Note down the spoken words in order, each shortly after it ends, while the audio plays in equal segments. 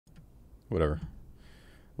whatever.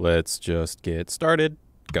 Let's just get started.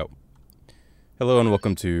 Go. Hello and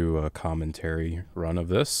welcome to a commentary run of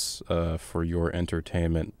this for your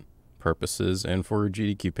entertainment purposes and for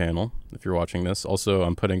GDQ panel if you're watching this. Also,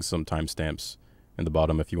 I'm putting some timestamps in the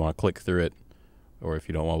bottom if you want to click through it or if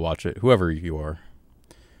you don't want to watch it, whoever you are.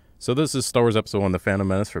 So this is Star Wars Episode 1, The Phantom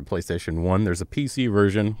Menace for PlayStation 1. There's a PC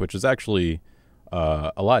version, which is actually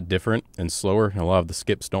a lot different and slower, and a lot of the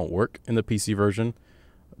skips don't work in the PC version.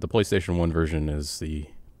 The PlayStation 1 version is the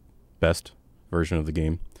best version of the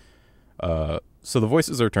game. So the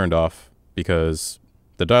voices are turned off because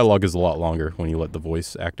the dialogue is a lot longer when you let the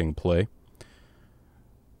voice acting play.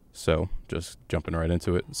 So just jumping right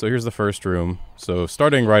into it. So here's the first room. So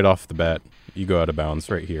starting right off the bat, you go out of bounds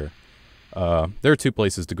right here. There are two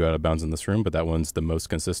places to go out of bounds in this room, but that one's the most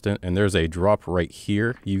consistent. And there's a drop right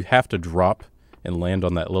here. You have to drop and land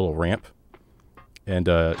on that little ramp. And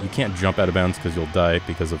you can't jump out of bounds because you'll die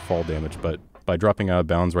because of fall damage. But by dropping out of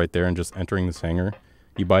bounds right there and just entering this hangar,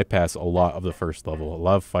 you bypass a lot of the first level. A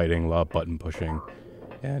lot of fighting, a lot of button pushing.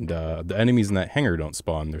 And the enemies in that hangar don't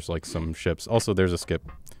spawn. There's like some ships. Also, there's a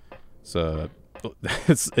skip. So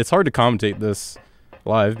it's hard to commentate this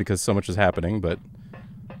live because so much is happening, but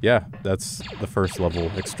yeah, that's the first level.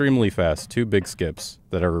 Extremely fast. Two big skips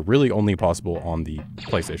that are really only possible on the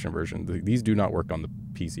PlayStation version. These do not work on the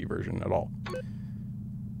PC version at all.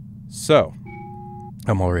 So,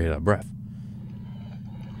 I'm already out of breath.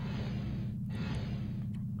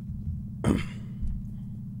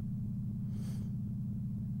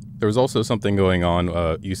 There was also something going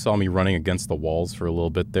on. You saw me running against the walls for a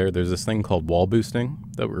little bit there. There's this thing called wall boosting,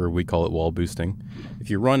 or we call it wall boosting.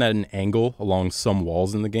 If you run at an angle along some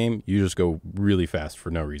walls in the game, you just go really fast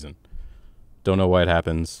for no reason. Don't know why it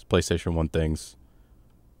happens. PlayStation 1 things.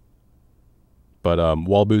 But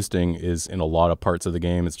wall boosting is in a lot of parts of the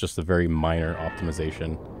game. It's just a very minor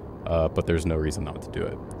optimization, but there's no reason not to do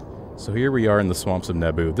it. So here we are in the swamps of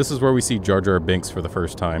Naboo. This is where we see Jar Jar Binks for the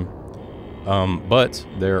first time. But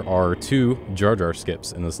there are two Jar Jar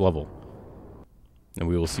skips in this level. And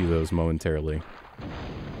we will see those momentarily.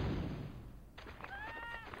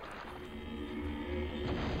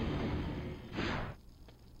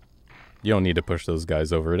 You don't need to push those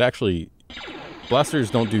guys over. It actually... Blasters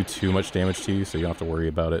don't do too much damage to you, so you don't have to worry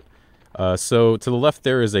about it. So to the left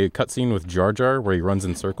there is a cutscene with Jar Jar where he runs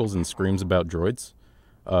in circles and screams about droids.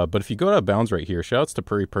 But if you go out of bounds right here, shoutouts to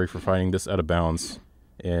Puri Puri for finding this out of bounds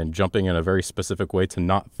and jumping in a very specific way to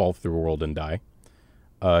not fall through a world and die.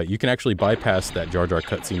 You can actually bypass that Jar Jar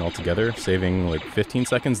cutscene altogether, saving like 15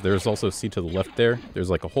 seconds. There's also, see to the left there, there's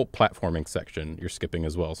like a whole platforming section you're skipping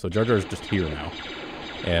as well. So Jar Jar's just here now.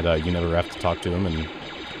 And you never have to talk to him and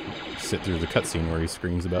sit through the cutscene where he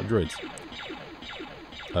screams about droids.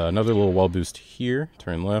 Another little wall boost here,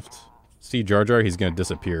 turn left. See Jar Jar, he's going to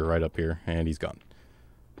disappear right up here, and he's gone.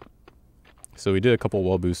 So we did a couple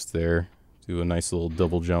wall boosts there. Do a nice little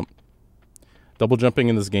double jump. Double jumping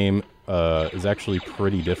in this game is actually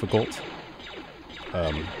pretty difficult.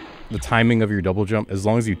 The timing of your double jump, as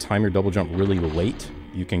long as you time your double jump really late,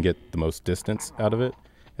 you can get the most distance out of it.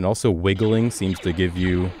 And also wiggling seems to give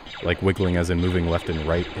you, like wiggling as in moving left and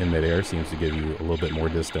right in midair, seems to give you a little bit more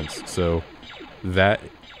distance. So that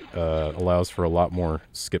allows for a lot more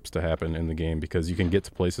skips to happen in the game because you can get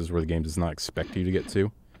to places where the game does not expect you to get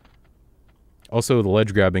to. Also, the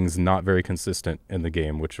ledge grabbing is not very consistent in the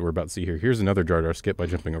game, which we're about to see here. Here's another Jar Jar skip by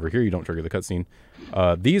jumping over here. You don't trigger the cutscene.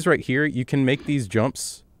 These right here, you can make these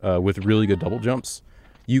jumps with really good double jumps.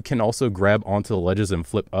 You can also grab onto the ledges and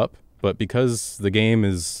flip up, but because the game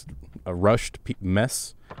is a rushed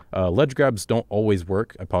mess, ledge grabs don't always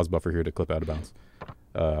work. I pause buffer here to clip out of bounds.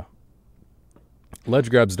 Ledge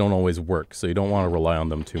grabs don't always work, so you don't want to rely on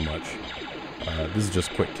them too much. This is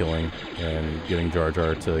just quick killing and getting Jar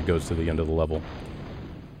Jar to go to the end of the level.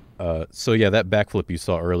 So yeah, that backflip you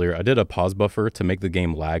saw earlier, I did a pause buffer to make the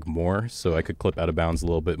game lag more so I could clip out of bounds a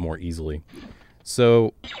little bit more easily.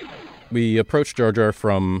 So we approach Jar Jar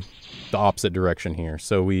from the opposite direction here.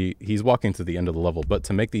 So he's walking to the end of the level, but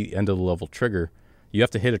to make the end of the level trigger, you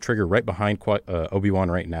have to hit a trigger right behind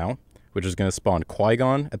Obi-Wan right now, which is going to spawn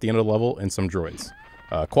Qui-Gon at the end of the level and some droids.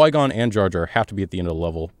 Qui-Gon and Jar Jar have to be at the end of the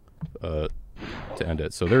level to end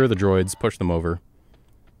it. So there are the droids, push them over.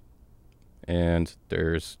 And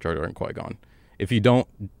there's Jar Jar and Qui-Gon. If you don't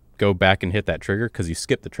go back and hit that trigger, because you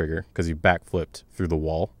skipped the trigger, because you backflipped through the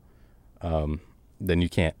wall, then you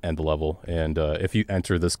can't end the level. And if you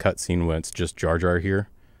enter this cutscene when it's just Jar Jar here,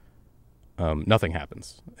 nothing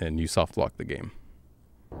happens, and you soft lock the game.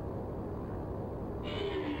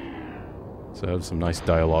 So I have some nice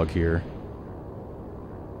dialogue here,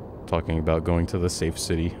 talking about going to the safe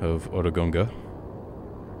city of Otogonga.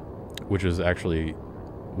 which is actually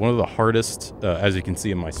one of the hardest, as you can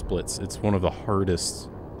see in my splits, it's one of the hardest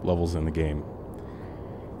levels in the game.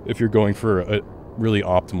 If you're going for a really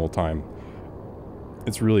optimal time,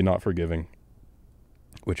 it's really not forgiving,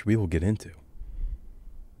 which we will get into.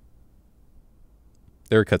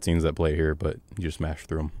 There are cutscenes that play here, but you just smash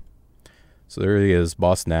through them. So there he is,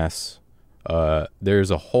 Boss Nass.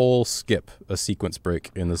 There's a whole skip, a sequence break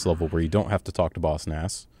in this level where you don't have to talk to Boss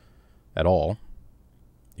Nass at all.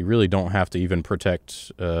 You really don't have to even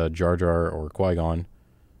protect Jar Jar or Qui-Gon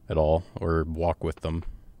at all, or walk with them.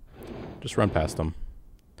 Just run past them.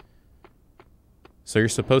 So you're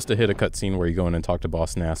supposed to hit a cutscene where you go in and talk to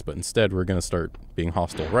Boss Nass, but instead we're going to start being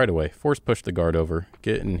hostile right away. Force push the guard over,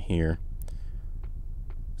 get in here.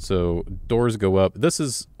 So doors go up. This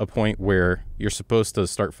is a point where you're supposed to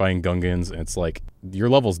start fighting Gungans, and it's like your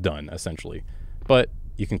level's done, essentially. But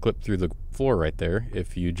you can clip through the floor right there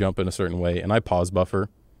if you jump in a certain way, and I pause buffer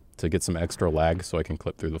to get some extra lag so I can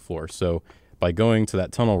clip through the floor. So by going to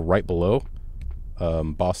that tunnel right below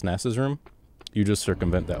Boss Nass's room, you just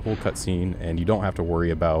circumvent that whole cutscene, and you don't have to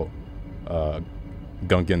worry about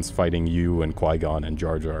Gungans fighting you and Qui-Gon and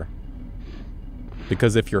Jar Jar.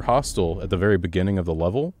 Because if you're hostile at the very beginning of the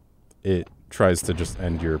level, it tries to just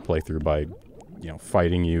end your playthrough by,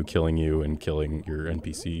 fighting you, and killing your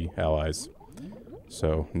NPC allies.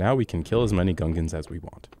 So now we can kill as many Gungans as we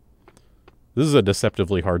want. This is a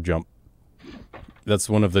deceptively hard jump. That's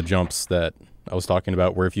one of the jumps that I was talking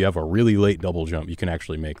about, where if you have a really late double jump, you can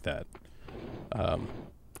actually make that.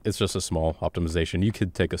 It's just a small optimization. You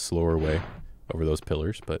could take a slower way over those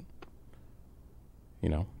pillars, but,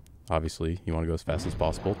 obviously you want to go as fast as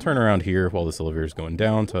possible. Turn around here while this elevator is going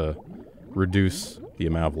down to reduce the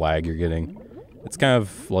amount of lag you're getting. It's kind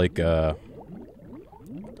of like, it's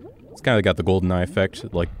kind of got the GoldenEye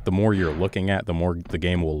effect. Like, the more you're looking at, the more the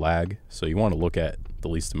game will lag. So you want to look at the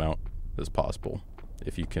least amount as possible,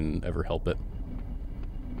 if you can ever help it.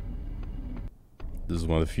 This is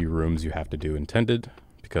one of the few rooms you have to do intended,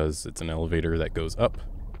 because it's an elevator that goes up.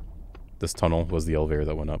 This tunnel was the elevator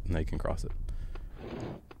that went up, and they can cross it.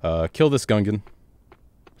 Kill this Gungan.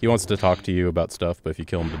 He wants to talk to you about stuff, but if you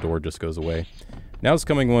kill him, the door just goes away. Now is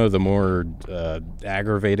coming one of the more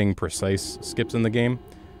aggravating, precise skips in the game.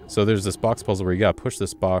 So there's this box puzzle where you gotta push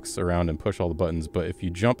this box around and push all the buttons, but if you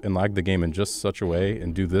jump and lag the game in just such a way,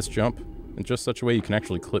 and do this jump in just such a way, you can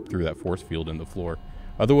actually clip through that force field in the floor.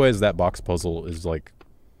 Otherwise, that box puzzle is like,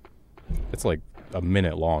 it's like a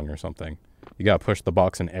minute long or something. You gotta push the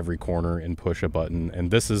box in every corner and push a button,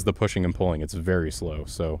 and this is the pushing and pulling. It's very slow.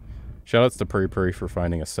 So shoutouts to Purry Purry for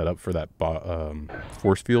finding a setup for that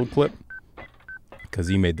force field clip, because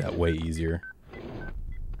he made that way easier.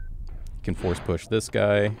 You can force push this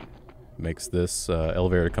guy, makes this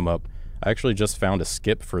elevator come up. I actually just found a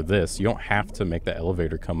skip for this. You don't have to make that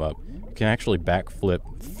elevator come up. You can actually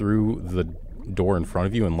backflip through the door in front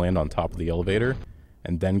of you and land on top of the elevator,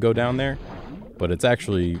 and then go down there. But it's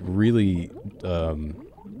actually really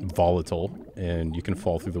volatile, and you can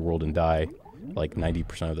fall through the world and die like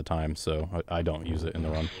 90% of the time, so I don't use it in the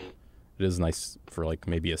run. It is nice for like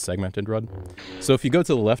maybe a segmented run. So if you go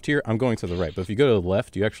to the left here, I'm going to the right, but if you go to the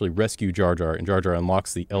left, you actually rescue Jar Jar, and Jar Jar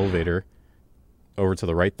unlocks the elevator over to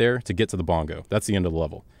the right there to get to the bongo. That's the end of the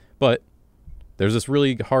level. But there's this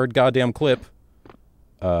really hard goddamn clip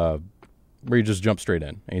where you just jump straight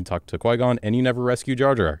in and you talk to Qui-Gon, and you never rescue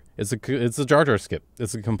Jar Jar. It's a Jar Jar skip.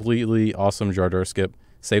 It's a completely awesome Jar Jar skip.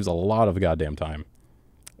 Saves a lot of goddamn time,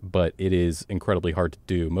 but it is incredibly hard to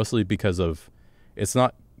do, mostly because of it's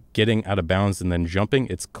not getting out of bounds and then jumping.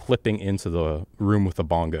 It's clipping into the room with the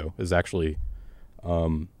bongo is actually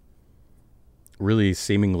really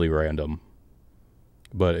seemingly random,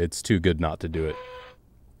 but it's too good not to do it.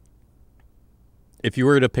 If you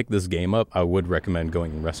were to pick this game up, I would recommend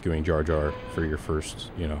going and rescuing Jar Jar for your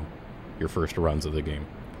first, your first runs of the game.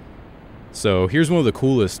 So here's one of the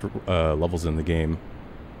coolest levels in the game,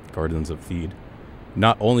 Gardens of Theed.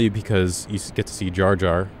 Not only because you get to see Jar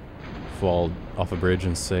Jar fall off a bridge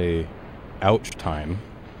and say, ouch time,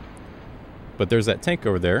 but there's that tank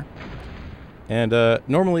over there. And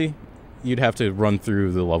normally you'd have to run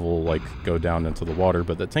through the level, like go down into the water,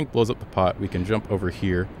 but the tank blows up the pot. We can jump over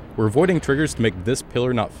here. We're avoiding triggers to make this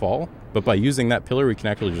pillar not fall, but by using that pillar, we can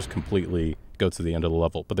actually just completely go to the end of the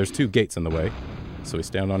level. But there's two gates in the way. So we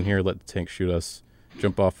stand on here, let the tank shoot us,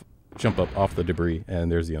 jump up off the debris,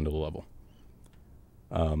 and there's the end of the level.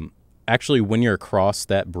 Actually, when you're across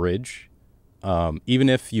that bridge, even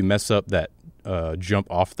if you mess up that jump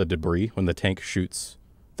off the debris when the tank shoots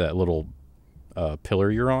that little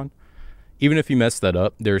pillar you're on, even if you mess that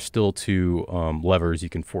up, there's still two levers you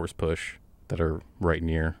can force push that are right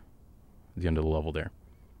near the end of the level there.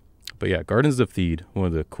 But yeah, Gardens of Theed, one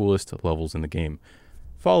of the coolest levels in the game.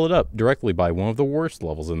 Followed up directly by one of the worst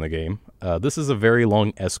levels in the game. This is a very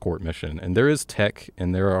long escort mission, and there is tech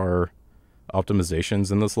and there are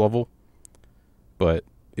optimizations in this level, but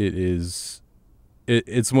it's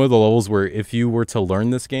one of the levels where if you were to learn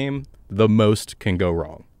this game, the most can go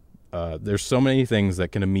wrong. There's so many things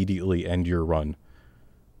that can immediately end your run.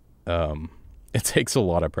 It takes a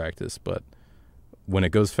lot of practice, but when it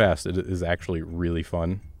goes fast, it is actually really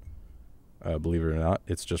fun. Believe it or not,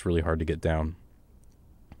 it's just really hard to get down.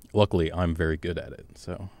 Luckily, I'm very good at it,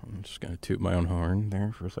 so I'm just going to toot my own horn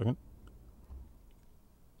there for a second.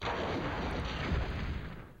 I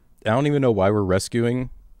don't even know why we're rescuing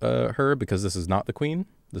her, because this is not the queen.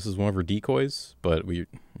 This is one of her decoys, but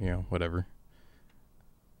whatever.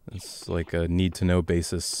 It's like a need-to-know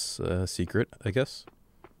basis secret, I guess.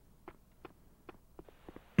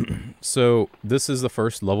 So this is the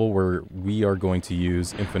first level where we are going to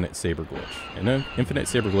use Infinite Saber Glitch. And then Infinite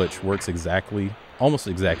Saber Glitch works almost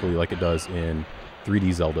exactly like it does in 3D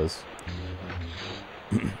Zeldas.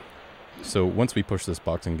 So once we push this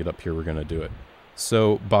box and get up here, we're going to do it.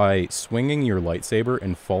 So by swinging your lightsaber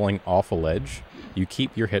and falling off a ledge, you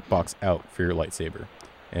keep your hitbox out for your lightsaber.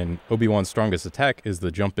 And Obi-Wan's strongest attack is the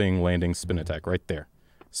jumping, landing, spin attack right there.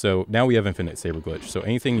 So now we have Infinite Saber Glitch. So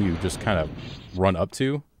anything you just kind of run up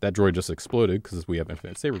to, that droid just exploded because we have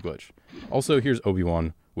Infinite Saber Glitch. Also, here's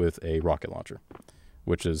Obi-Wan with a rocket launcher,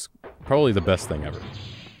 which is probably the best thing ever.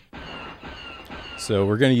 So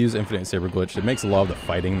we're going to use Infinite Saber Glitch. It makes a lot of the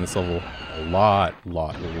fighting in this level a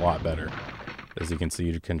lot better. As you can see,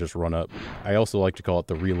 you can just run up. I also like to call it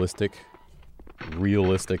the realistic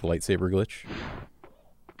lightsaber glitch.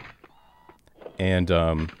 And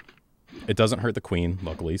it doesn't hurt the queen,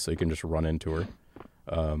 luckily, so you can just run into her.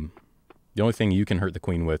 The only thing you can hurt the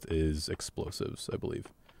queen with is explosives, I believe.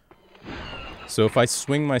 So if I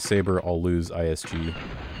swing my saber, I'll lose ISG.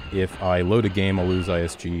 If I load a game, I'll lose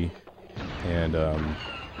ISG. And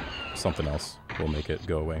something else will make it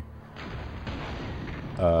go away.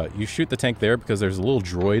 You shoot the tank there because there's a little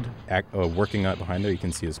droid working out behind there. You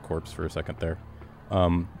can see his corpse for a second there.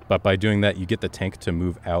 But by doing that, you get the tank to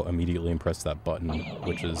move out immediately and press that button,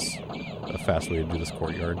 which is a fast way to do this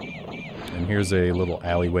courtyard. And here's a little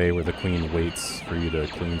alleyway where the queen waits for you to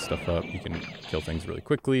clean stuff up. You can kill things really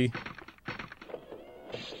quickly.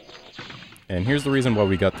 And here's the reason why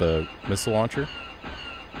we got the missile launcher.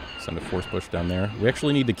 Send a force push down there. We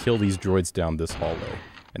actually need to kill these droids down this hallway,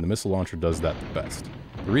 and the missile launcher does that the best.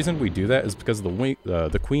 The reason we do that is because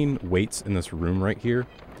the queen waits in this room right here,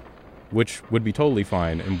 which would be totally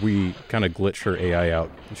fine, and we kind of glitch her AI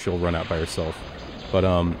out. She'll run out by herself. But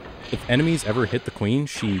if enemies ever hit the queen,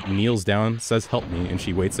 she kneels down, says help me, and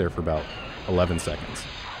she waits there for about 11 seconds.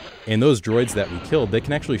 And those droids that we killed, they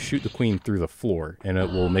can actually shoot the queen through the floor, and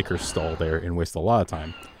it will make her stall there and waste a lot of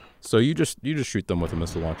time. So you just shoot them with a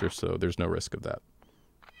missile launcher, so there's no risk of that.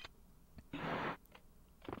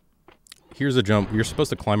 Here's a jump. You're supposed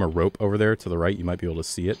to climb a rope over there to the right. You might be able to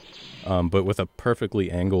see it. But with a perfectly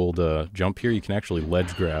angled jump here, you can actually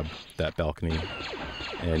ledge grab that balcony.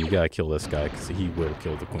 And you gotta kill this guy because he will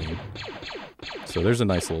kill the queen. So there's a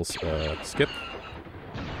nice little skip.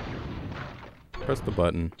 Press the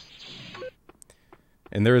button.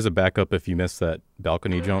 And there is a backup if you miss that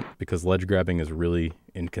balcony jump, because ledge grabbing is really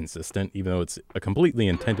inconsistent. Even though it's a completely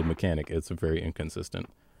intended mechanic, it's very inconsistent.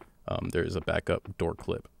 There is a backup door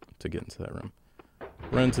clip to get into that room.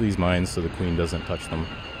 Run into these mines so the queen doesn't touch them.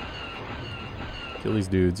 Kill these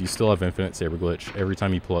dudes. You still have Infinite Saber Glitch. Every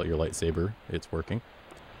time you pull out your lightsaber, it's working.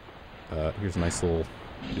 Here's a nice little...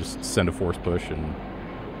 just send a force push and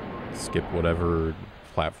skip whatever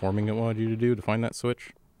platforming it wanted you to do to find that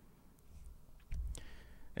switch.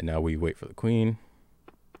 And now we wait for the queen.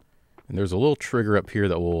 And there's a little trigger up here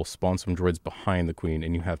that will spawn some droids behind the queen,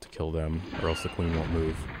 and you have to kill them, or else the queen won't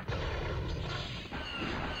move.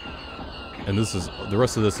 And this is the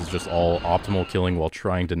rest of this is just all optimal killing while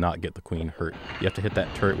trying to not get the queen hurt. You have to hit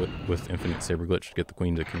that turret with Infinite Saber Glitch to get the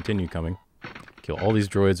queen to continue coming. Kill all these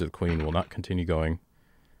droids, or the queen will not continue going.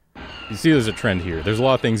 You see there's a trend here. There's a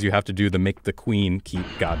lot of things you have to do to make the queen keep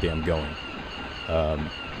goddamn going.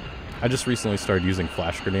 I just recently started using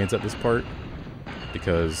flash grenades at this part,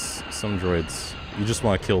 because some droids, you just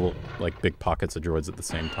want to kill like big pockets of droids at the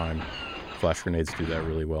same time. Flash grenades do that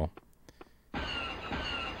really well.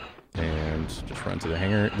 And just run to the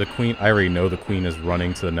hangar. The queen, I already know the queen is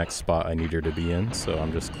running to the next spot I need her to be in, so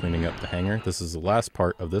I'm just cleaning up the hangar. This is the last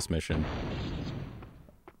part of this mission.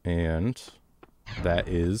 And that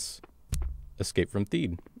is Escape from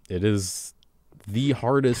Theed. It is the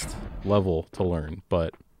hardest level to learn,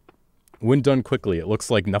 but when done quickly, it looks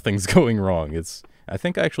like nothing's going wrong. I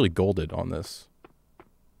think I actually golded on this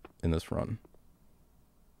in this run.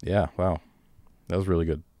 Yeah, wow. That was really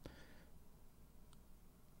good.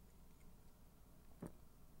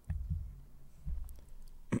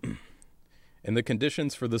 And the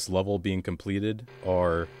conditions for this level being completed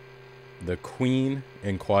are the Queen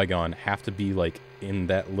and Qui-Gon have to be like in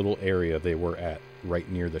that little area they were at right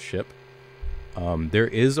near the ship. There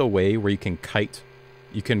is a way where you can kite.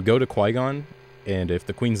 You can go to Qui-Gon, and if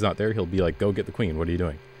the Queen's not there, he'll be like, go get the Queen, what are you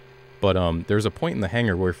doing? But there's a point in the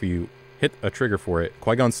hangar where if you hit a trigger for it,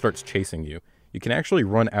 Qui-Gon starts chasing you. You can actually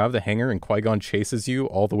run out of the hangar and Qui-Gon chases you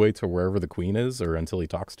all the way to wherever the Queen is, or until he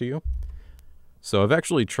talks to you. So I've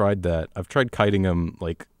actually tried that. I've tried kiting him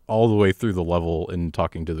like all the way through the level and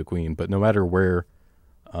talking to the Queen, but no matter where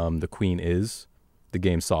the Queen is, the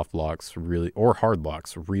game soft locks really, or hard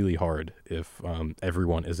locks really hard if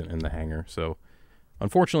everyone isn't in the hangar. So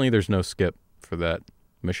unfortunately, there's no skip for that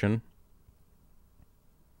mission.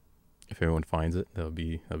 If anyone finds it, that'd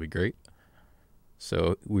be great.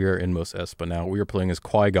 So we are in Mos Espa now. We are playing as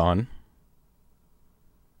Qui-Gon,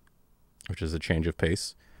 which is a change of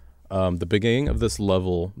pace. The beginning of this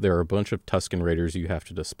level, there are a bunch of Tusken Raiders you have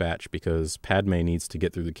to dispatch because Padme needs to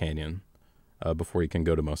get through the canyon before you can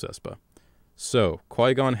go to Mos Espa. So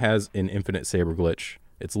Qui-Gon has an infinite saber glitch.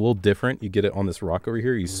 It's a little different. You get it on this rock over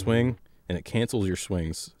here. You swing, and it cancels your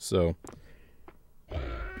swings. So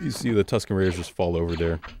you see the Tusken Raiders just fall over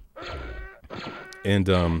there. And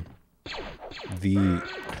the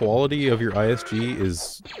quality of your ISG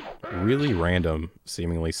is really random,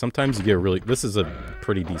 seemingly. Sometimes you get a really... This is a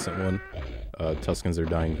pretty decent one. Tuskens are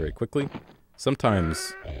dying very quickly.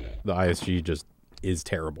 Sometimes the ISG just is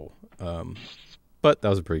terrible. But that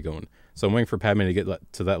was a pretty good one. So I'm waiting for Padme to get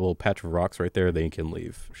to that little patch of rocks right there. Then you can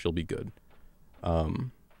leave. She'll be good.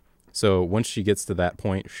 So once she gets to that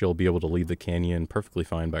point, she'll be able to leave the canyon perfectly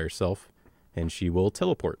fine by herself. And she will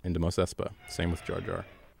teleport into Mos Espa. Same with Jar Jar.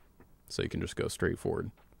 So you can just go straight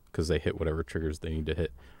forward because they hit whatever triggers they need to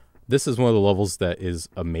hit. This is one of the levels that is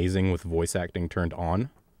amazing with voice acting turned on.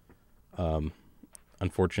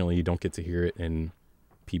 Unfortunately, you don't get to hear it in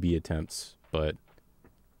PB attempts, but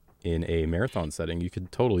in a marathon setting, you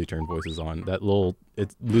could totally turn voices on.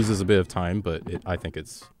 It loses a bit of time, but I think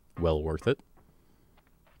it's well worth it.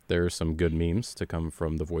 There are some good memes to come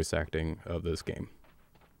from the voice acting of this game.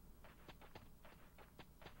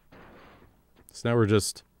 So now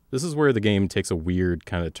this is where the game takes a weird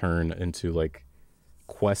kind of turn into like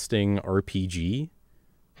questing RPG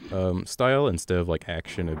style instead of like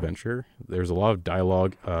action adventure. There's a lot of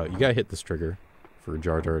dialogue. You gotta hit this trigger for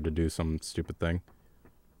Jar Jar to do some stupid thing.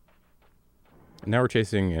 And now we're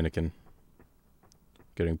chasing Anakin.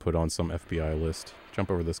 Getting put on some FBI list. Jump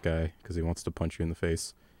over this guy because he wants to punch you in the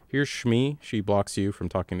face. Here's Shmi. She blocks you from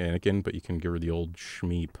talking to Anakin, but you can give her the old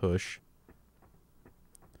Shmi push.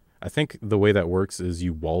 I think the way that works is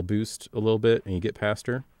you wall boost a little bit and you get past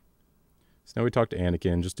her. So now we talk to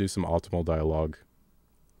Anakin, just do some optimal dialogue.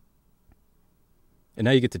 And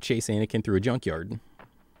now you get to chase Anakin through a junkyard.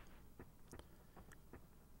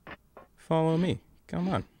 Follow me. Come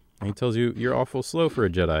on. And he tells you you're awful slow for a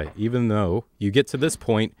Jedi, even though you get to this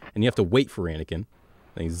point and you have to wait for Anakin.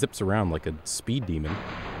 And he zips around like a speed demon.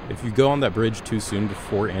 If you go on that bridge too soon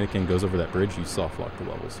before Anakin goes over that bridge, you soft lock the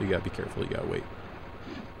level. So you gotta be careful, you gotta wait.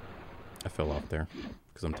 I fell off there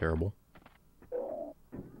because I'm terrible.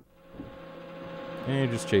 And you're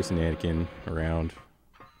just chasing Anakin around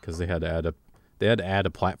because they had to add a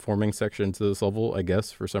platforming section to this level, I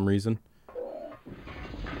guess, for some reason.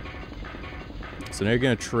 So now you're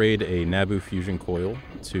going to trade a Naboo fusion coil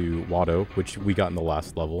to Watto, which we got in the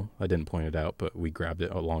last level. I didn't point it out, but we grabbed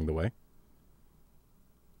it along the way.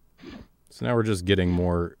 So now we're just getting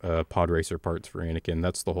more pod racer parts for Anakin.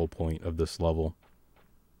 That's the whole point of this level.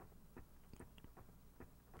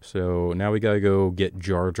 So now we gotta go get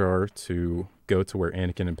Jar Jar to go to where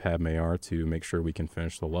Anakin and Padme are to make sure we can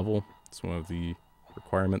finish the level. It's one of the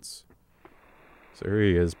requirements. So here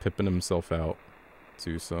he is, pipping himself out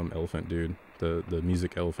to some elephant dude. The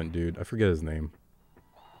music elephant dude. I forget his name.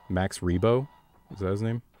 Max Rebo? Is that his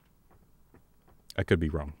name? I could be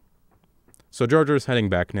wrong. So Jar Jar's heading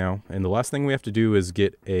back now, and the last thing we have to do is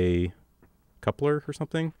get a coupler or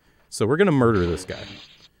something. So we're gonna murder this guy.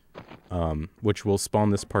 Which will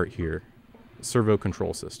spawn this part here, servo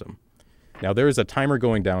control system. Now there is a timer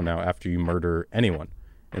going down now after you murder anyone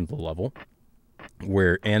in the level,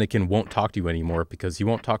 where Anakin won't talk to you anymore because he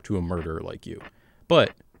won't talk to a murderer like you.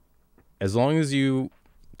 But as long as you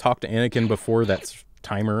talk to Anakin before that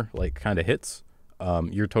timer like kind of hits,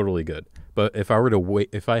 you're totally good. But if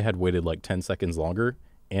I had waited like 10 seconds longer,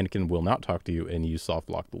 Anakin will not talk to you and you soft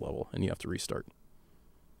lock the level and you have to restart.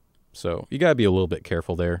 So you gotta be a little bit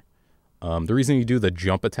careful there. The reason you do the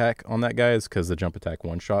jump attack on that guy is because the jump attack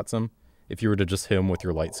one-shots him. If you were to just hit him with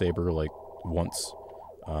your lightsaber, like, once,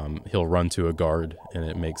 he'll run to a guard, and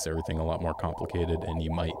it makes everything a lot more complicated, and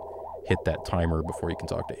you might hit that timer before you can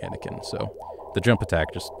talk to Anakin. So the jump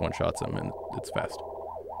attack just one-shots him, and it's fast.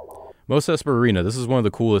 Mos Espa Arena, this is one of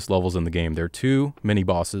the coolest levels in the game. There are 2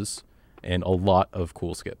 mini-bosses and a lot of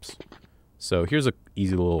cool skips. So here's a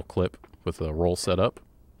easy little clip with a roll set up,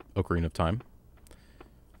 Ocarina of Time.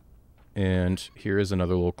 And here is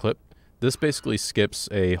another little clip. This basically skips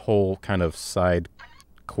a whole kind of side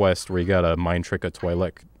quest where you gotta mind trick a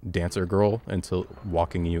Twi'lek dancer girl into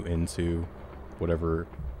walking you into whatever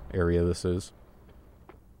area this is.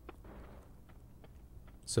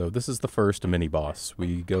 So this is the first mini-boss.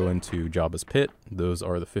 We go into Jabba's pit. Those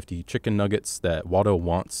are the 50 chicken nuggets that Watto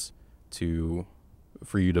wants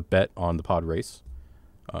for you to bet on the pod race.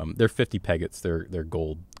 They're 50 peggets. They're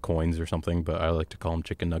gold coins or something, but I like to call them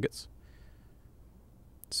chicken nuggets.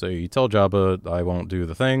 So you tell Jabba, I won't do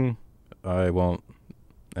the thing, I won't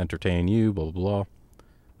entertain you, blah, blah,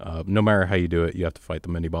 blah. No matter how you do it, you have to fight the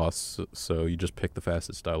mini-boss, so you just pick the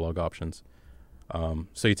fastest dialogue options.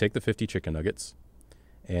 So you take the 50 chicken nuggets,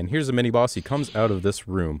 and here's the mini-boss. He comes out of this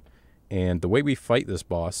room, and the way we fight this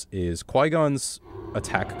boss is Qui-Gon's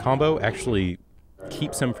attack combo actually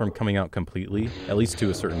keeps him from coming out completely, at least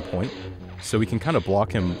to a certain point. So we can kind of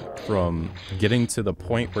block him from getting to the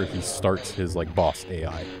point where he starts his, like, boss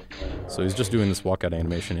AI. So he's just doing this walkout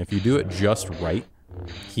animation. If you do it just right,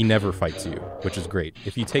 he never fights you, which is great.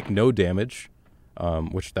 If you take no damage,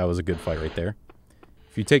 which that was a good fight right there.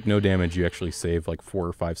 If you take no damage, you actually save like 4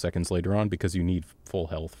 or 5 seconds later on because you need full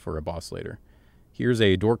health for a boss later. Here's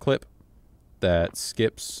a door clip that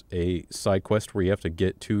skips a side quest where you have to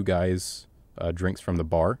get 2 guys drinks from the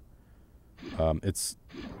bar. It's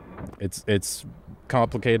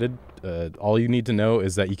complicated. All you need to know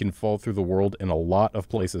is that you can fall through the world in a lot of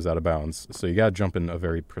places out of bounds, so you gotta jump in a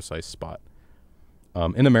very precise spot.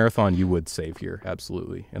 In a marathon, you would save here,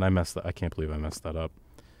 absolutely. And I can't believe I messed that up.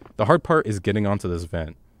 The hard part is getting onto this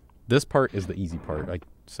vent. This part is the easy part,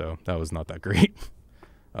 so that was not that great.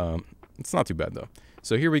 It's not too bad, though.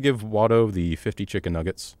 So here we give Watto the 50 chicken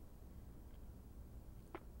nuggets.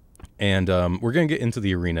 And we're going to get into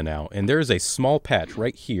the arena now. And there is a small patch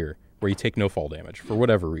right here where you take no fall damage, for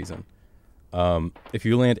whatever reason. If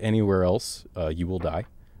you land anywhere else, you will die.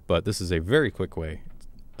 But this is a very quick way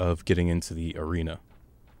of getting into the arena.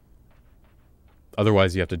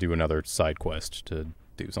 Otherwise, you have to do another side quest to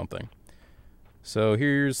do something. So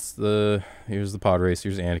here's the pod race.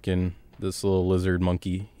 Here's Anakin, this little lizard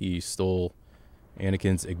monkey. He stole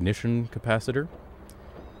Anakin's ignition capacitor.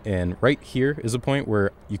 And right here is a point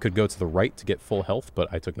where you could go to the right to get full health, but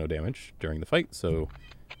I took no damage during the fight. So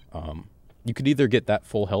you could either get that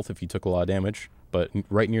full health if you took a lot of damage, but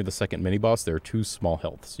right near the second mini-boss, there are 2 small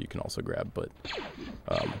healths you can also grab. But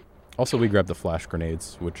also we grabbed the flash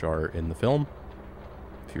grenades, which are in the film,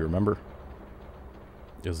 if you remember.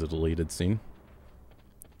 It was a deleted scene.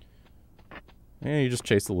 And you just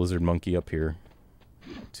chase the lizard monkey up here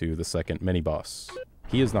to the second mini-boss.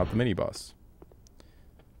 He is not the mini-boss.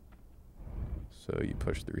 So you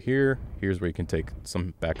push through here. Here's where you can take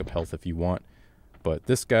some backup health if you want. But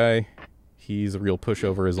this guy, he's a real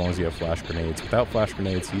pushover as long as you have flash grenades. Without flash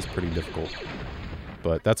grenades, he's pretty difficult.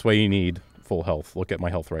 But that's why you need full health. Look at my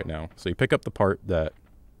health right now. So you pick up the part that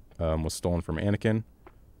was stolen from Anakin.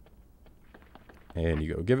 And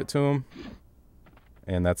you go give it to him.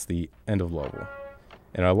 And that's the end of level.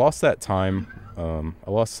 And I lost that time. I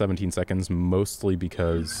lost 17 seconds, mostly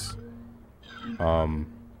because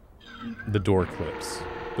the door clips.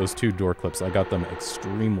 Those 2 door clips, I got them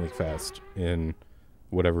extremely fast in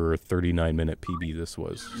whatever 39-minute PB this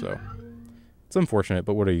was. So it's unfortunate,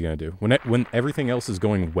 but what are you going to do? When everything else is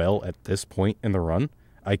going well at this point in the run,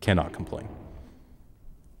 I cannot complain.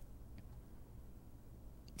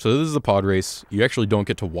 So this is the pod race. You actually don't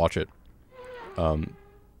get to watch it.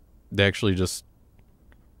 They actually just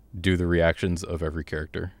do the reactions of every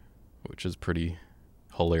character, which is pretty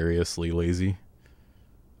hilariously lazy.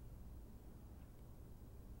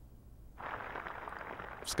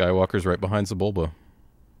 Skywalker's right behind Sebulba.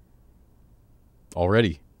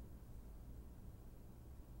 Already.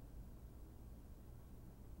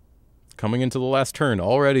 Coming into the last turn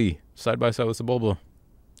already. Side by side with Sebulba.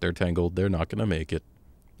 They're tangled. They're not going to make it.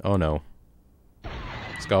 Oh no.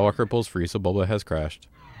 Skywalker pulls free. Sebulba has crashed.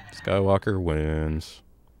 Skywalker wins.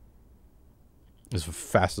 This is the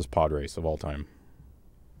fastest pod race of all time.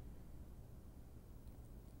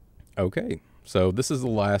 Okay. So this is the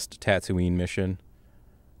last Tatooine mission.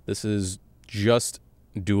 This is just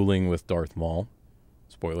dueling with Darth Maul.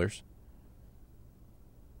 Spoilers.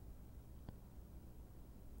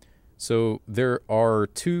 So there are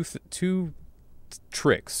two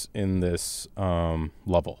tricks in this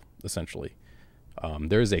level, essentially.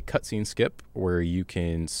 There's a cutscene skip where you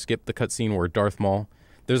can skip the cutscene where Darth Maul...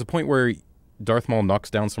 There's a point where Darth Maul knocks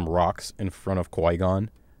down some rocks in front of Qui-Gon,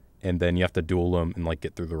 and then you have to duel him and like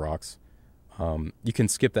get through the rocks. You can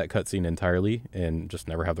skip that cutscene entirely and just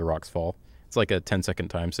never have the rocks fall. It's like a 10-second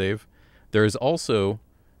time save. There is also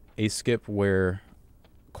a skip where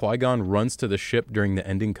Qui-Gon runs to the ship during the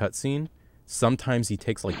ending cutscene. Sometimes he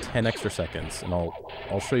takes like 10 extra seconds, and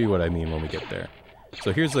I'll show you what I mean when we get there.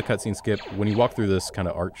 So here's the cutscene skip. When you walk through this kind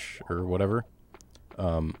of arch or whatever,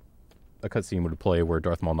 a cutscene would play where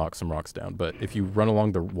Darth Maul knocks some rocks down. But if you run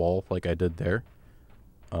along the wall like I did there,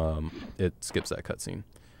 it skips that cutscene.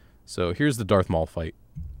 So here's the Darth Maul fight.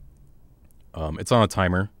 It's on a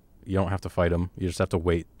timer. You don't have to fight him. You just have to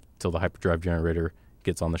wait till the hyperdrive generator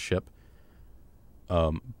gets on the ship.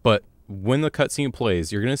 But when the cutscene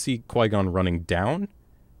plays, you're going to see Qui-Gon running down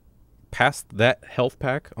past that health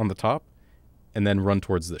pack on the top and then run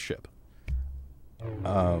towards the ship.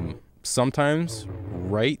 Sometimes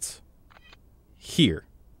right here.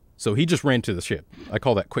 So he just ran to the ship. I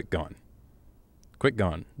call that quick gone. Quick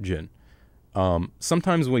gone, Jin.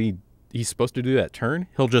 Sometimes when he's supposed to do that turn,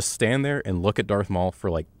 he'll just stand there and look at Darth Maul for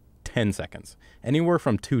like 10 seconds. Anywhere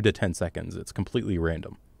from 2 to 10 seconds. It's completely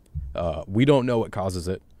random. We don't know what causes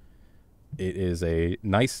it. It is a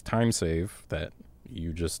nice time save that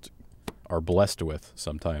you just are blessed with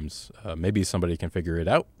sometimes. Maybe somebody can figure it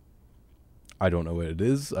out. I don't know what it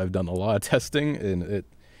is. I've done a lot of testing, and it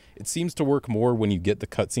seems to work more when you get the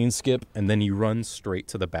cutscene skip and then you run straight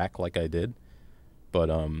to the back like I did. But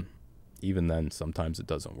even then, sometimes it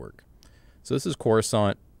doesn't work. So this is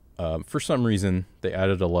Coruscant. For some reason, they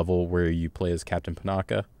added a level where you play as Captain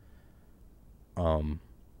Panaka.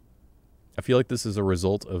 I feel like this is a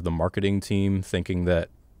result of the marketing team thinking that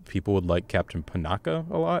people would like Captain Panaka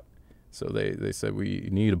a lot. So they said, we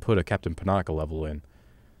need to put a Captain Panaka level in.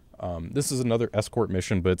 This is another escort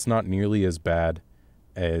mission, but it's not nearly as bad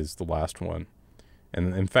as the last one.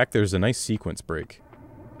 And in fact, there's a nice sequence break.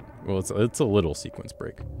 Well, it's a little sequence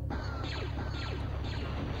break.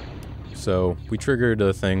 So we triggered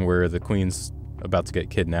a thing where the Queen's about to get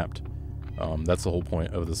kidnapped. That's the whole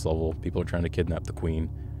point of this level. People are trying to kidnap the Queen.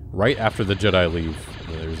 Right after the Jedi leave,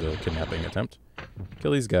 there's a kidnapping attempt.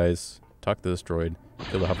 Kill these guys, talk to this droid,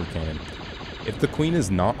 kill the hover cannon. If the Queen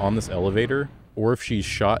is not on this elevator, or if she's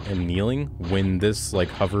shot and kneeling when this like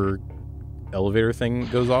hover elevator thing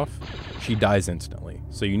goes off, she dies instantly.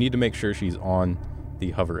 So you need to make sure she's on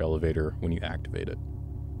the hover elevator when you activate it,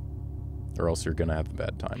 or else you're gonna have a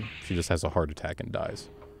bad time. She just has a heart attack and dies,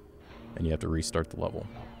 and you have to restart the level.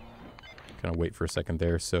 Kind of wait for a second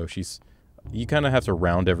there. So you kind of have to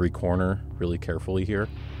round every corner really carefully here.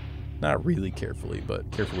 Not really carefully, but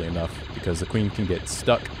carefully enough, because the Queen can get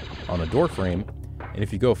stuck on a door frame, and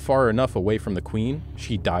if you go far enough away from the Queen,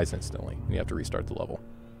 she dies instantly, and you have to restart the level.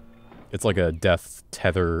 It's like a death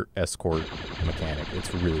tether escort mechanic.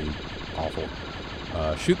 It's really awful.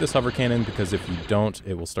 Shoot this hover cannon, because if you don't,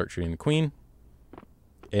 it will start shooting the Queen.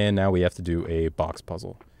 And now we have to do a box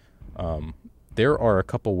puzzle. There are a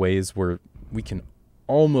couple ways where we can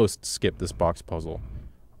almost skip this box puzzle.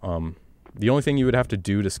 The only thing you would have to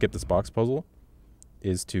do to skip this box puzzle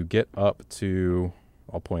is to get up to...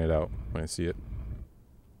 I'll point it out when I see it.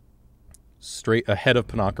 Straight ahead of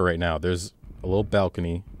Panaka right now, there's a little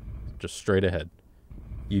balcony just straight ahead.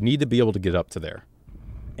 You need to be able to get up to there,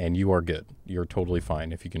 and you are good. You're totally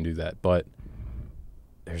fine if you can do that, but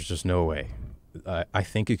there's just no way. I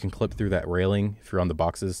think you can clip through that railing if you're on the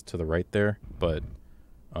boxes to the right there, but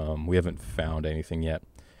we haven't found anything yet.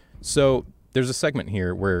 So there's a segment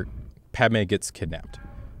here where Padme gets kidnapped.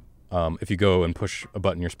 If you go and push a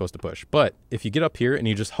button you're supposed to push. But if you get up here and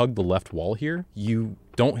you just hug the left wall here, you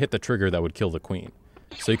don't hit the trigger that would kill the Queen.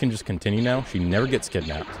 So you can just continue now. She never gets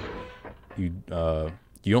kidnapped. You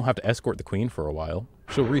don't have to escort the Queen for a while.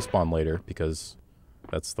 She'll respawn later because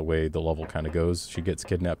that's the way the level kind of goes. She gets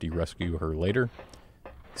kidnapped, you rescue her later.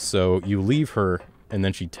 So you leave her, and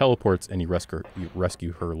then she teleports, and you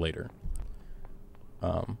rescue her later.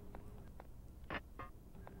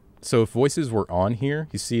 So if voices were on here,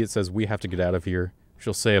 you see it says, we have to get out of here.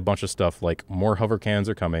 She'll say a bunch of stuff like, more hover cannons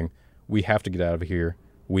are coming. We have to get out of here.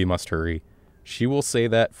 We must hurry. She will say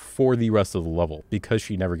that for the rest of the level because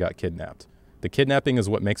she never got kidnapped. The kidnapping is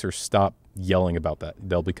what makes her stop yelling about that.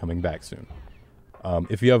 They'll be coming back soon.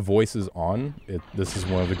 If you have voices on, this is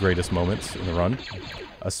one of the greatest moments in the run,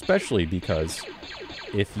 especially because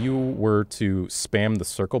if you were to spam the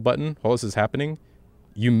circle button while this is happening,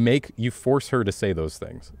 you force her to say those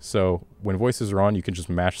things. So when voices are on, you can just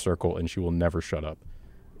mash circle and she will never shut up.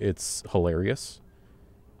 It's hilarious.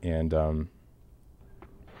 And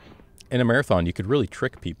in a marathon, you could really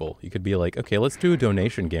trick people. You could be like, okay, let's do a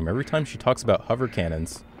donation game. Every time she talks about hover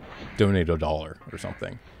cannons, donate $1 or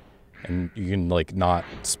something. And you can like not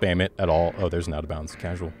spam it at all. Oh, there's an out of bounds,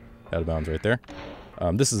 casual out of bounds right there.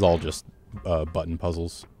 This is all just button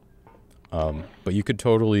puzzles. But you could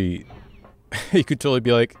totally, you could totally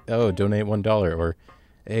be like, oh, donate $1, or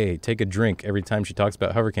hey, take a drink every time she talks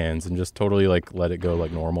about hover cannons, and just totally like let it go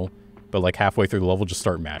like normal. But like halfway through the level, just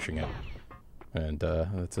start mashing it. And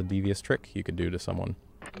that's a devious trick you could do to someone.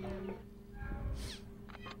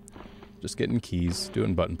 Just getting keys,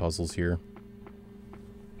 doing button puzzles here.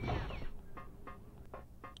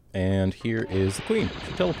 And here is the queen.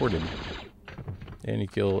 She teleported. And you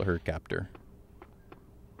kill her captor.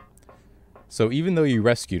 So even though you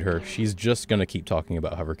rescued her, she's just going to keep talking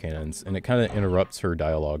about hover cannons. And it kind of interrupts her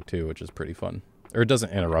dialogue too, which is pretty fun. Or it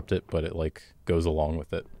doesn't interrupt it, but it like goes along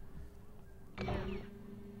with it.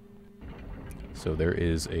 So there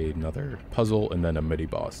is another puzzle and then a mini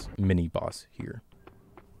boss here.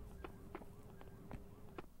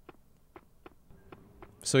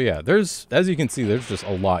 So yeah, as you can see, there's just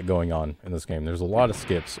a lot going on in this game. There's a lot of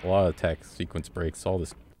skips, a lot of text, sequence breaks, all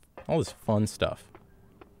this fun stuff.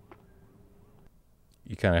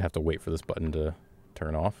 You kind of have to wait for this button to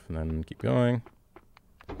turn off and then keep going.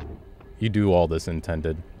 You do all this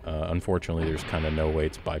intended. Unfortunately, there's kind of no way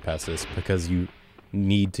to bypass this because you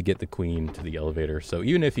need to get the queen to the elevator. So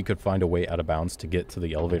even if you could find a way out of bounds to get to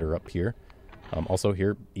the elevator up here, also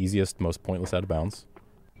here, easiest, most pointless out of bounds,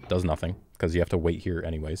 does nothing because you have to wait here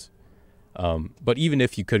anyways. But even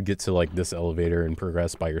if you could get to like this elevator and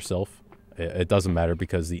progress by yourself, it doesn't matter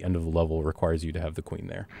because the end of the level requires you to have the queen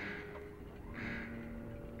there.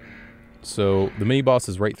 So the mini boss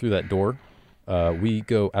is right through that door. We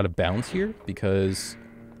go out of bounds here because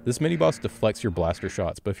this mini boss deflects your blaster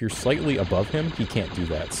shots, but if you're slightly above him, he can't do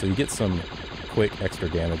that. So you get some quick extra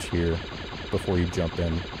damage here before you jump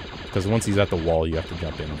in, because once he's at the wall, you have to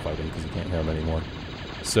jump in and fight him because you can't hit him anymore.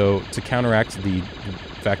 So to counteract the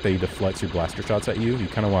fact that he deflects your blaster shots at you, you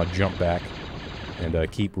kind of want to jump back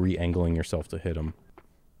and keep re-angling yourself to hit him.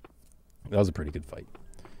 That was a pretty good fight.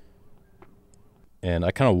 And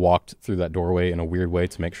I kind of walked through that doorway in a weird way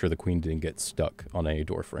to make sure the queen didn't get stuck on any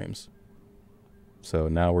door frames. So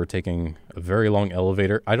now we're taking a very long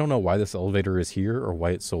elevator. I don't know why this elevator is here or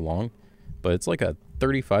why it's so long, but it's like a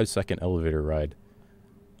 35-second elevator ride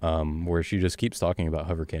where she just keeps talking about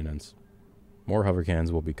hover cannons. More hover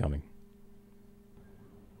cannons will be coming.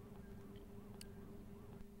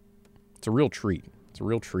 It's a real treat. It's a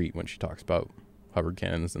real treat when she talks about hover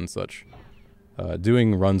cannons and such.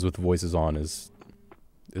 Doing runs with voices on is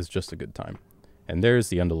just a good time. And there's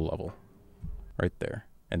the end of the level. Right there.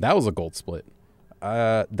 And that was a gold split.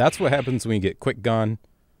 That's what happens when you get quick gone.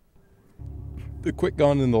 The quick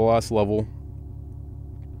gone in the last level.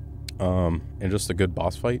 And just a good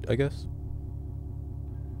boss fight, I guess.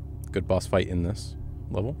 Good boss fight in this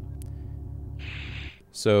level.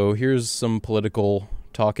 So here's some political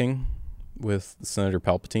talking with Senator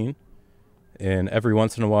Palpatine. And every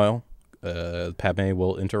once in a while, Padme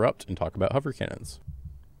will interrupt and talk about hover cannons.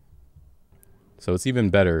 So it's even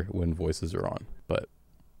better when voices are on. But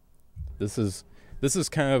this is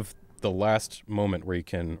kind of the last moment where you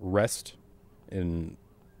can rest and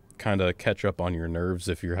kind of catch up on your nerves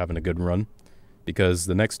if you're having a good run, because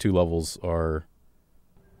the next two levels are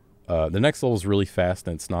the next level is really fast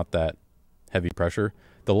and it's not that heavy pressure.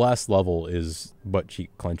 The last level is butt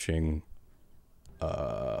cheek clenching,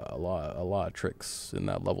 a lot of tricks in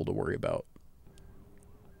that level to worry about.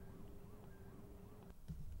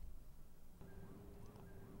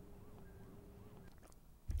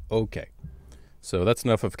 Okay, so that's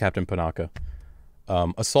enough of Captain Panaka.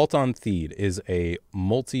 Assault on Theed is a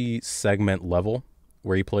multi-segment level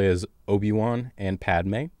where you play as Obi-Wan and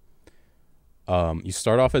Padme. You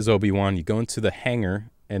start off as Obi-Wan, you go into the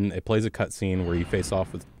hangar, and it plays a cutscene where you face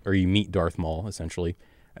off with, or you meet Darth Maul, essentially.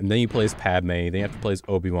 And then you play as Padme, then you have to play as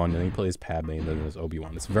Obi-Wan, then you play as Padme, and then as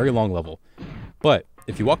Obi-Wan. It's a very long level. But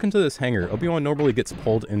if you walk into this hangar, Obi-Wan normally gets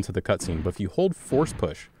pulled into the cutscene, but if you hold force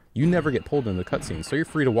push, you never get pulled into the cutscene, so you're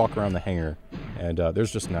free to walk around the hangar, and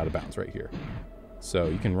there's just an out of bounds right here. So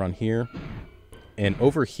you can run here, and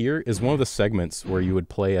over here is one of the segments where you would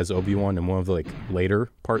play as Obi-Wan in one of the like later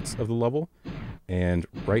parts of the level, and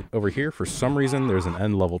right over here, for some reason, there's an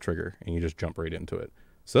end level trigger, and you just jump right into it.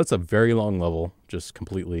 So that's a very long level, just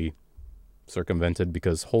completely circumvented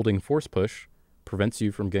because holding force push prevents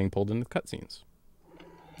you from getting pulled into cutscenes.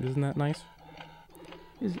 Isn't that nice?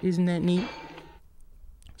 Isn't that neat?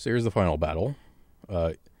 So here's the final battle.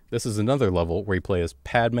 This is another level where you play as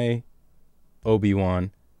Padme,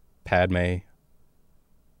 Obi-Wan, Padme,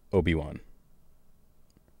 Obi-Wan.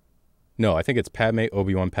 No, I think it's Padme,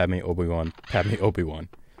 Obi-Wan, Padme, Obi-Wan, Padme, Obi-Wan.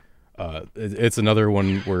 It's another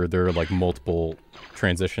one where there are like multiple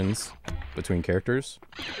transitions between characters.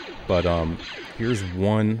 But here's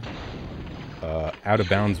one out of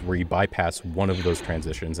bounds where you bypass one of those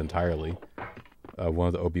transitions entirely. One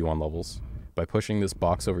of the Obi-Wan levels. By pushing this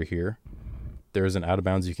box over here, there's an out of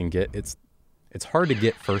bounds you can get. It's hard to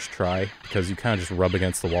get first try because you kind of just rub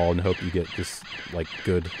against the wall and hope you get this like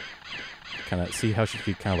good kind of, see how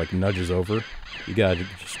she kind of like nudges over. You gotta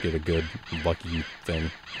just get a good lucky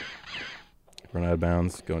thing. Run out of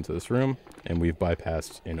bounds, go into this room, and we've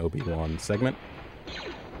bypassed an Obi-Wan segment.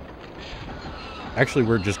 Actually,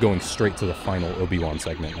 we're just going straight to the final Obi-Wan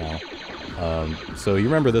segment now. So you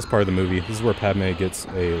remember this part of the movie. This is where Padme gets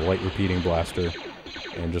a light repeating blaster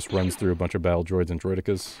and just runs through a bunch of battle droids and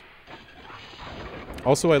droidicas.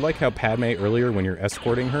 Also, I like how Padme earlier, when you're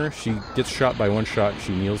escorting her, she gets shot by one shot,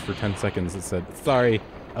 she kneels for 10 seconds and said, "Sorry,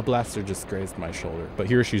 a blaster just grazed my shoulder." But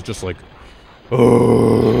here she's just like,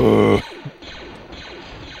 "Oh."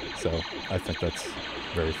 So I think that's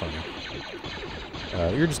very funny.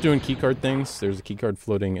 You're just doing keycard things. There's a keycard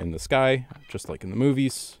floating in the sky, just like in the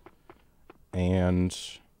movies. And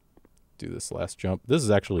do this last jump. This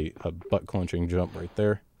is actually a butt-clenching jump right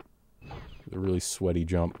there. A really sweaty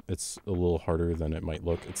jump. It's a little harder than it might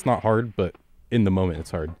look. It's not hard, but in the moment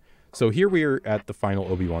it's hard. So here we are at the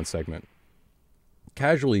final Obi-Wan segment.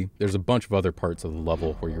 Casually, there's a bunch of other parts of the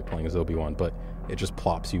level where you're playing as Obi-Wan, but it just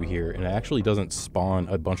plops you here, and it actually doesn't spawn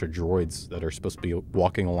a bunch of droids that are supposed to be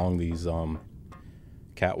walking along these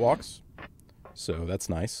catwalks. So that's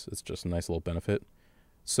nice. It's just a nice little benefit.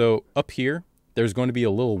 So up here, there's going to be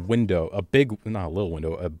a little window, a big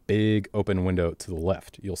open window to the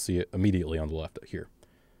left. You'll see it immediately on the left here.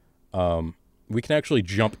 We can actually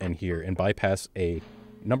jump in here and bypass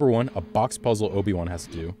number one, a box puzzle Obi-Wan has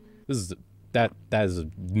to do. That is a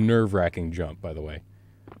nerve-wracking jump, by the way.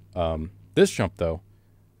 This jump, though,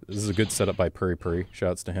 this is a good setup by Puri Puri.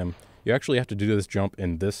 Shouts to him. You actually have to do this jump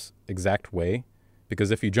in this exact way,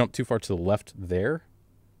 because if you jump too far to the left there,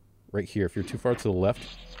 right here, if you're too far to the left,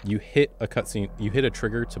 you hit a cutscene, you hit a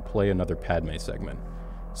trigger to play another Padme segment.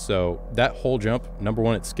 So that whole jump, number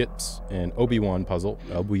one, it skips an Obi-Wan puzzle,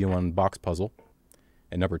 Obi-Wan box puzzle,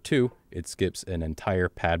 and number two, it skips an entire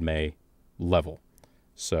Padme level.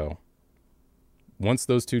 So once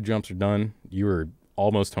those two jumps are done, you are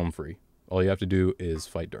almost home free. All you have to do is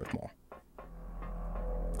fight Darth Maul.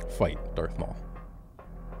 Fight Darth Maul.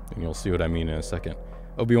 And you'll see what I mean in a second.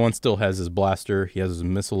 Obi-Wan still has his blaster, he has his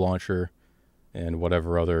missile launcher, and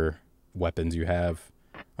whatever other weapons you have.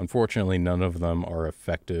 Unfortunately, none of them are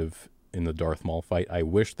effective in the Darth Maul fight. I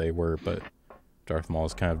wish they were, but Darth Maul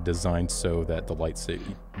is kind of designed so that the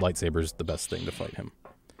lightsaber is the best thing to fight him.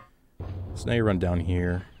 So now you run down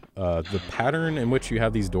here. The pattern in which you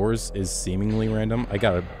have these doors is seemingly random. I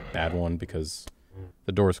got a bad one because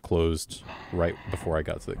the doors closed right before I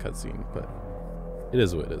got to the cutscene, but it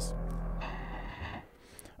is what it is.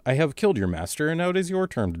 I have killed your master, and now it is your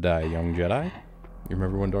turn to die, young Jedi. You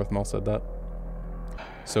remember when Darth Maul said that?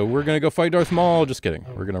 So we're going to go fight Darth Maul. Just kidding.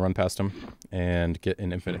 We're going to run past him and get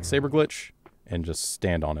an infinite saber glitch and just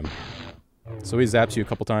stand on him. So he zaps you a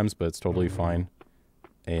couple times, but it's totally fine.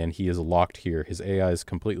 And he is locked here. His AI is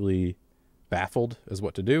completely baffled as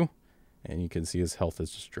what to do. And you can see his health is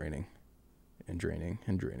just draining and draining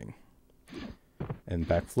and draining. And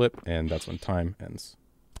backflip, and that's when time ends.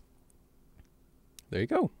 There you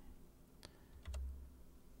go.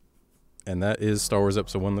 And that is Star Wars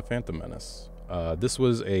Episode 1, The Phantom Menace. This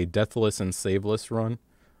was a deathless and saveless run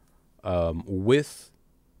with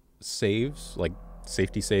saves, like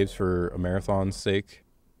safety saves for a marathon's sake.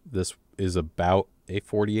 This is about a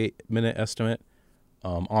 48-minute estimate.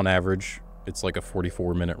 On average, it's like a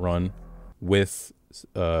 44-minute run with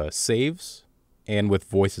saves and with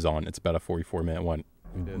voices on. It's about a 44-minute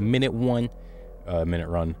minute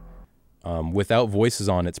run. Without voices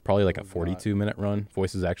on, it's probably like a 42-minute run.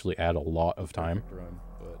 Voices actually add a lot of time.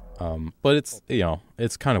 But it's, you know,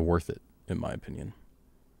 it's kind of worth it, in my opinion.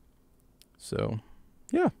 So,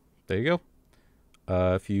 yeah, there you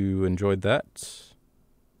go. If you enjoyed that,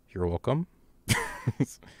 you're welcome.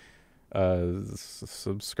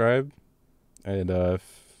 Subscribe. And I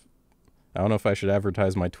don't know if I should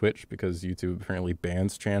advertise my Twitch, because YouTube apparently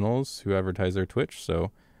bans channels who advertise their Twitch,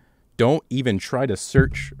 so don't even try to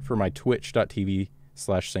search for my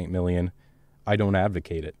twitch.tv/Saintmillion. I don't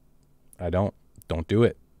advocate it. I don't do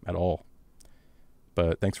it at all.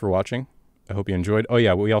 But thanks for watching. I hope you enjoyed. Oh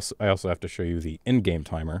yeah, I also have to show you the in-game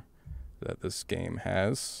timer that this game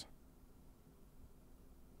has.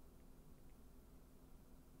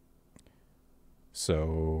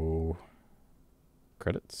 So,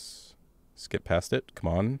 credits. Skip past it.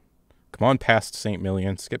 Come on. Come on past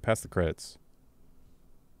Saintmillion. Skip past the credits.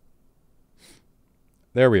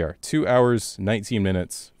 There we are. 2 hours, 19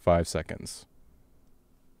 minutes, 5 seconds.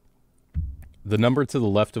 The number to the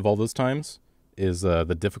left of all those times is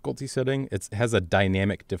the difficulty setting. It has a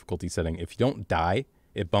dynamic difficulty setting. If you don't die,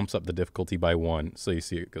 it bumps up the difficulty by 1. So you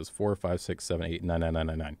see it goes 4, 5, 6, 7, 8, 9, 9, 9,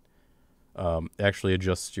 9, 9. It actually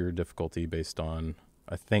adjusts your difficulty based on,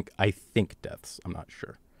 I think deaths. I'm not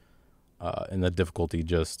sure. And the difficulty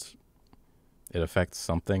just, it affects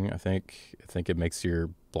something, I think. I think it makes your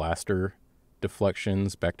blaster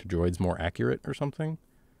deflections back to droids more accurate or something.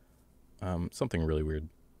 Something really weird.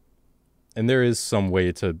 And there is some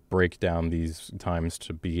way to break down these times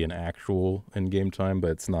to be an actual in-game time,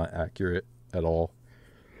 but it's not accurate at all.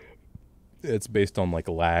 It's based on like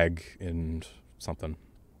lag and something.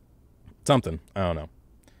 I don't know.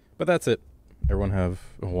 But that's it. Everyone have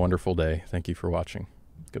a wonderful day. Thank you for watching.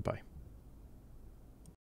 Goodbye.